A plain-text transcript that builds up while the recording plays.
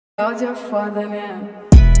Hoje é foda, né?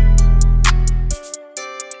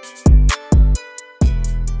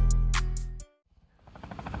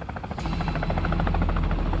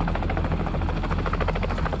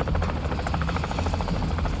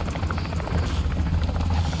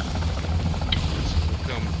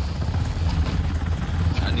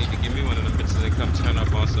 I need to give me one of them bitches and come turn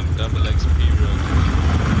up on some double XP real quick.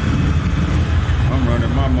 I'm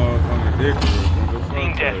running my motherfucking Icarus.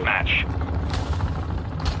 Team deathmatch.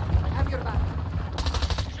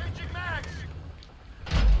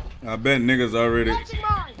 I bet niggas already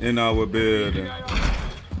in our building.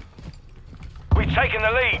 We've taken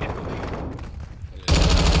the lead.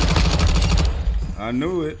 I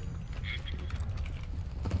knew it.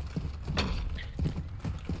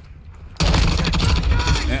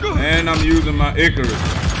 And I'm using my Icarus.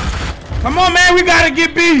 Come on, man, we gotta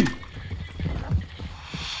get B.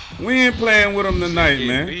 We ain't playing with them tonight,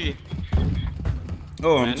 man. B.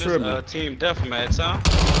 Oh, I'm Man, tripping. This, team deathmatch, huh?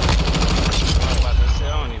 I'm about to say,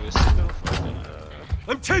 I don't even see no fucking,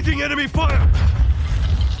 I'm taking enemy fire!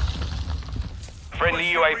 Friendly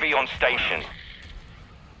UAV on station.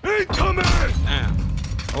 Incoming! Damn.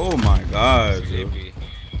 Oh my God, They yo. be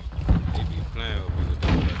playing with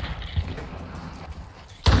me.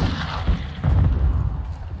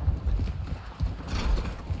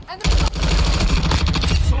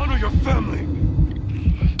 Honor your family!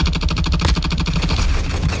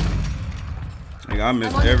 Nigga, I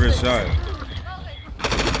missed every shot.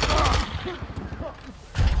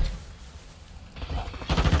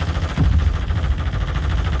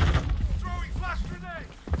 Throwing flash grenade!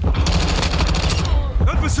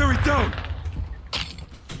 Adversary down!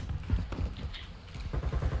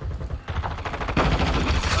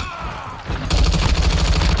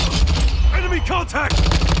 Enemy contact!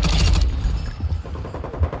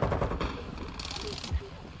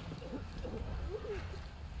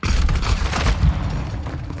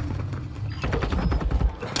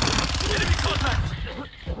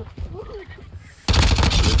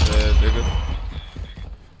 Nigga.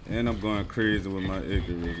 And I'm going crazy with my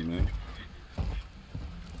Icarus, man.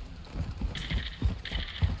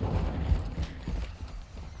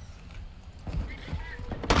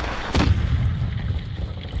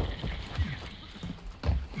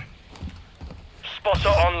 Spotter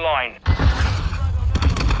online.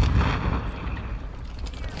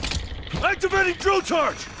 Activating drill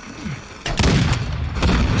charge!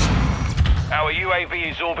 Our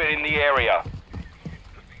UAV is orbiting the area.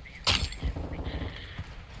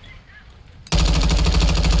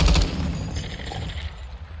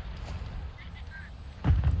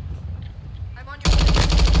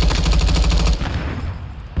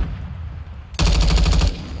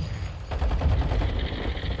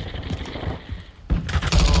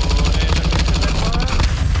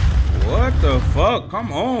 What the fuck?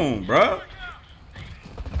 Come on, bruh.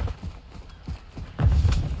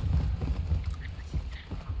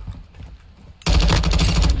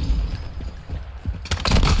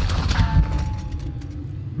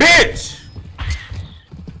 Bitch!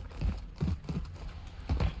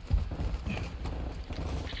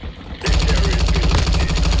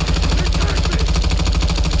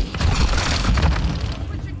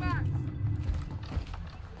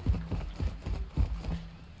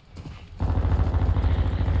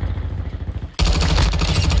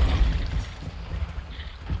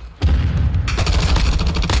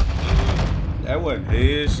 That wasn't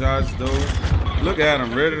headshots though. Look at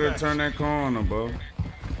him, ready to turn that corner, bro.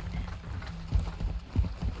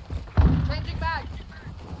 Changing back.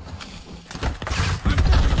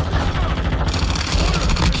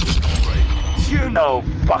 No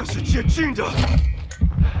fuck.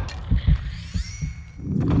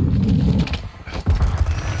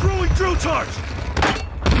 Throwing drill charge!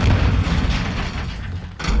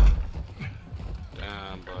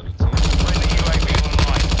 Damn, buddy. Team. Friendly UAV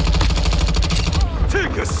online.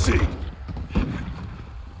 Take a seat!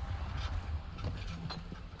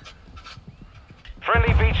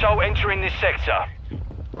 Friendly VTOL entering this sector.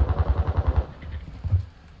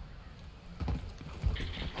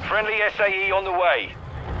 Friendly SAE on the way.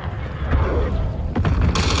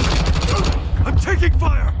 I'm taking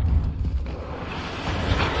fire!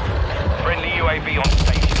 Friendly UAV on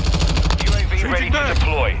station. UAV ready to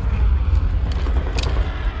deploy.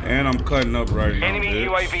 And I'm cutting up right now. Enemy bitch.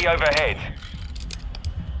 UAV overhead.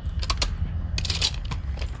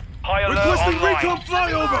 High alert Requesting online. recon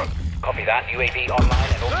flyover! Copy that. UAV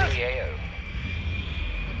online and orbiting the AO.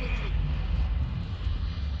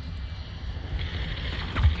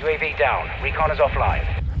 UAV down. Recon is offline.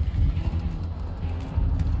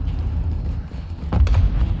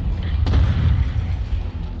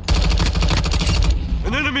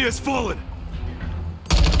 An enemy enemy has fallen.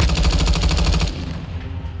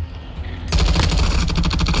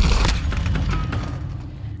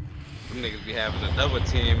 Them niggas be having a double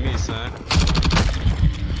team me, son.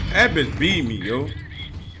 That bitch beat me, yo.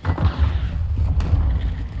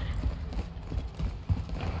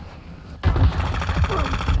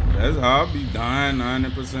 That's how I be dying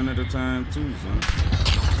 90% of the time too, son.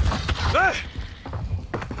 Hey!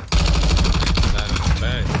 Not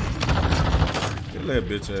bad. Get that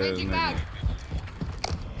bitch ass Changing nigga. back.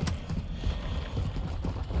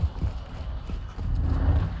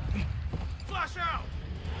 Flash out!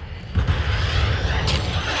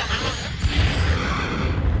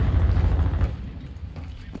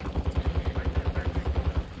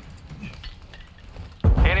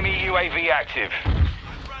 Enemy UAV active.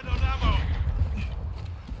 Ran on ammo.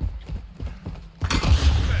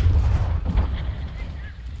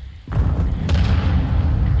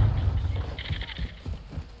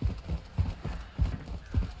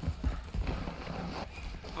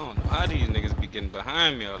 I don't know how these niggas be getting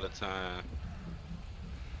behind me all the time.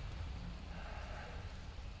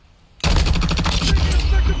 Taking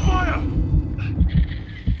effective fire!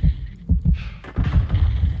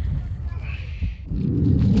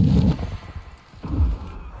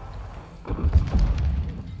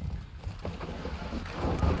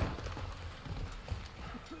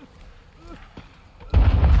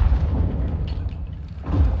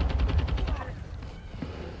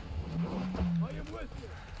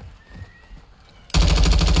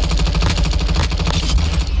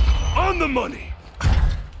 On the money!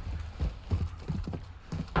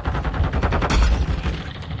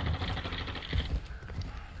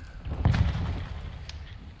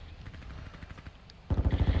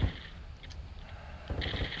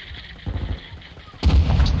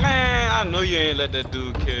 Man, I know you ain't let that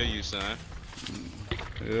dude kill you, son.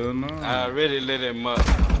 Hell no. I really lit him up.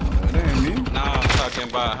 That ain't me. Now I'm talking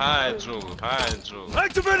about hydro.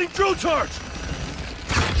 Activating drill charge!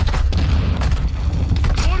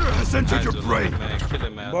 Water has entered your Hydro, brain. man, kill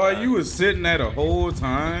him out. Boy, you was sitting there the whole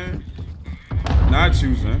time. Not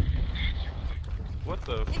you, son. What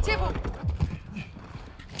the In table.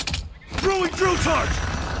 Throwing drill charge!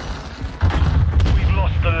 We've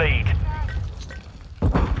lost the lead.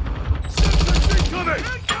 Incoming!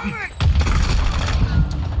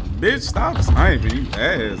 Bitch, stop sniping, you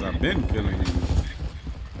ass. I've been killing you.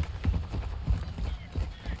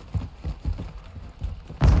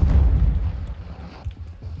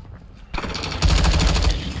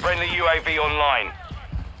 Friendly UAV online.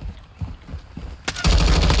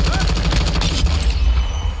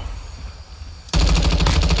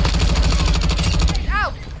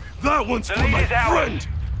 Out. That one's The for lead my is ours. friend!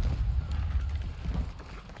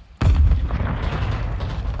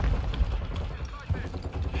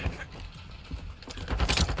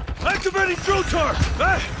 Activating drill charge!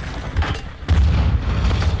 Hey!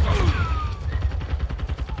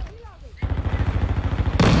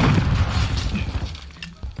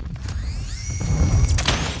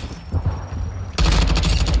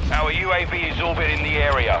 Our UAV is orbiting the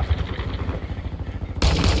area.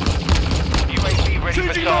 UAV ready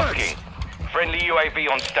for Changing tasking. Friendly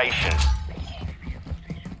UAV on station.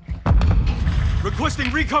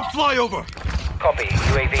 Requesting recon flyover! Copy.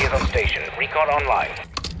 UAV is on station. Recon online.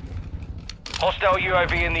 Hostile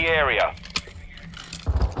UAV in the area.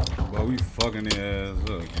 Boy, we fucking their ass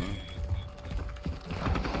up, man.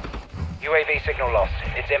 UAV signal lost.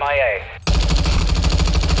 It's MIA.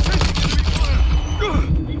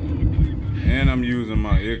 And I'm using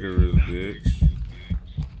my Icarus, bitch.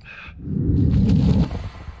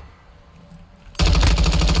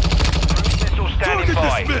 Missile standing Target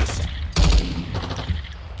by. dismissed!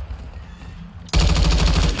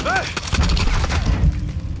 Hey!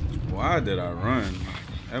 Why did I run?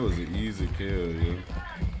 That was an easy kill, yo.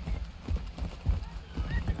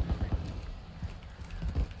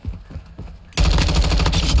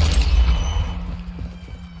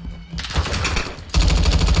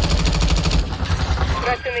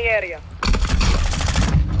 Threats in the area.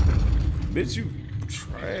 Bitch, you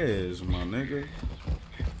trash, my nigga.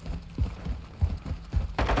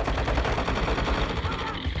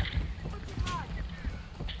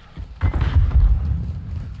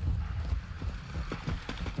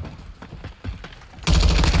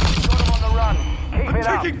 Got him on the run. Keep it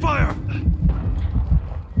up. Taking fire!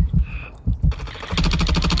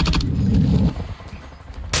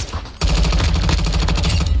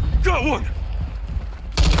 Got one!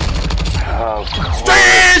 Straight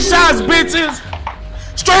headshots, bitches!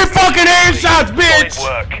 Straight fucking headshots, bitch!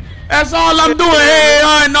 Solid work. That's all I'm doing here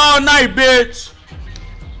all night, bitch.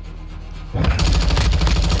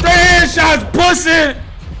 Straight headshots, pussy!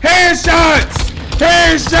 Headshots!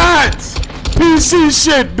 Headshots! PC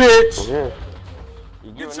shit, bitch!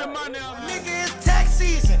 You Get your money out, man. Nigga, it's tax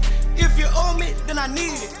season. If you owe me, then I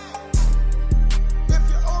need it.